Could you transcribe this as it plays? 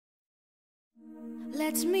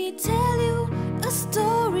Let me tell you a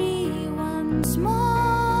story once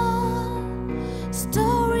more.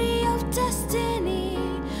 Story of destiny,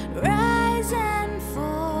 rise and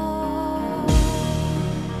fall.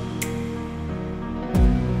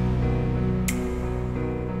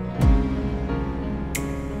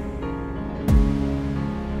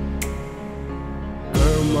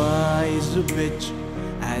 Karma is a bitch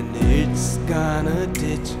and it's gonna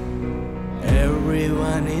ditch.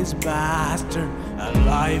 Everyone is bastard and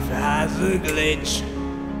life has a glitch.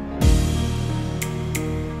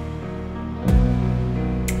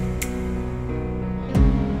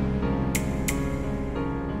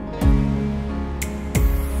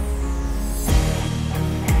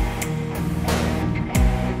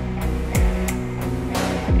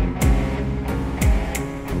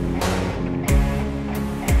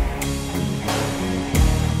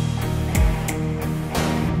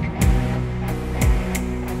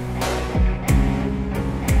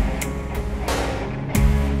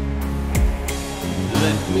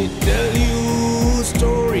 Let me tell you a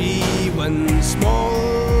story, one small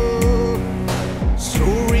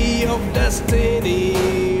story of destiny,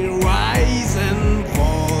 rise and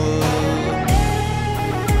fall.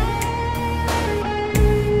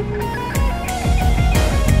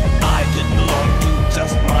 I didn't belong to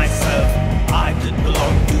just myself, I didn't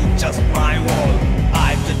belong to just my wall.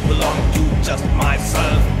 I didn't belong to just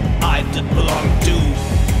myself, I didn't belong to.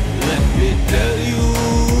 Let me tell you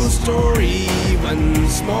a story, one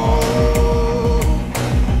small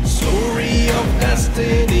story of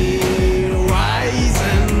destiny, rise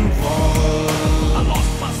and fall. I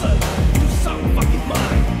lost myself to some fucking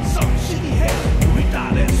mind, some shitty head who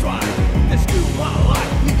retarded right. They steal my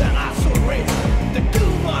life with an asshole race, they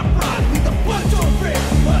kill my pride with a bunch of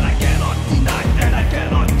bricks. But I cannot deny, and I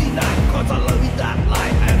cannot deny, cause I love it that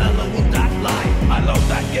life, and I love it that life. I love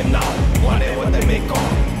that game now, whatever they make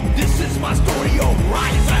on. This is my story of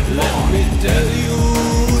rise and fall. Let me tell you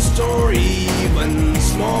a story, one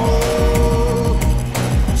small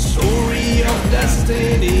story of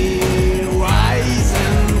destiny, rise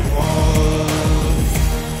and fall.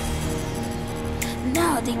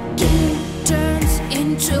 Now the game turns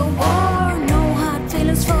into war. No hard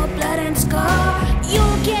feelings for blood and scar.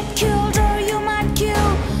 You'll get killed or you might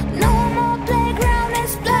kill. No more playground,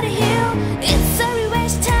 it's bloody hill. It's a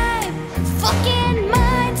revenge time, fucking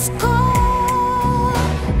mind's core.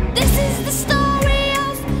 This is the story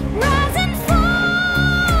of rise and fall.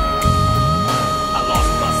 I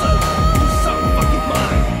lost myself to some fucking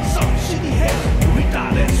mind, some shitty head who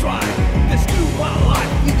retarded right. They steal my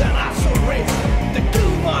life with an asshole race, they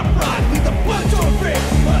kill my pride with a bunch of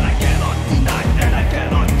bricks. But I cannot deny, and I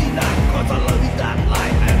cannot deny, cause I love it that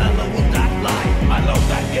life, and I love it that life. I love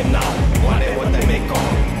that game now, whatever they make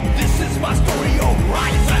on. This is my story of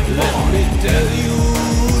rise and fall. Let me tell you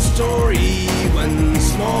a story, one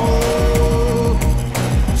small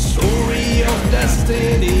story of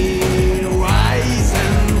destiny, rise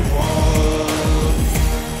and fall.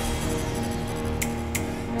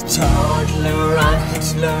 Toddler and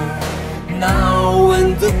Hitler, now in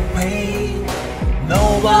the pain.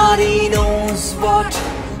 Nobody knows what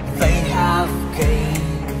they have gained.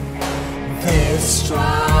 This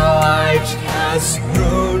twilight has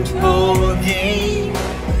ruined whole game.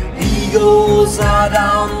 Egos are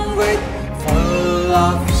down with full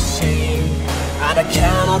of shame. And I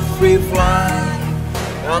cannot free fly,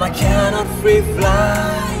 and I cannot free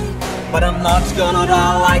fly. But I'm not gonna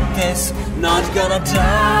die like this, not gonna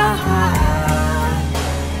die.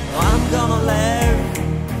 I'm gonna live,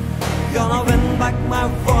 gonna win back my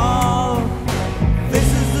fall. This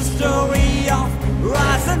is the story of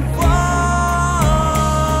rise and fall.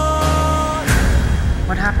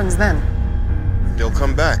 What happens then? They'll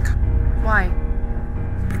come back. Why?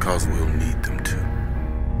 Because we'll need them to.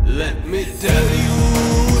 Let me tell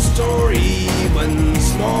you a story, one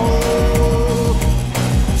small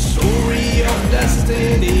story of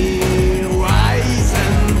destiny,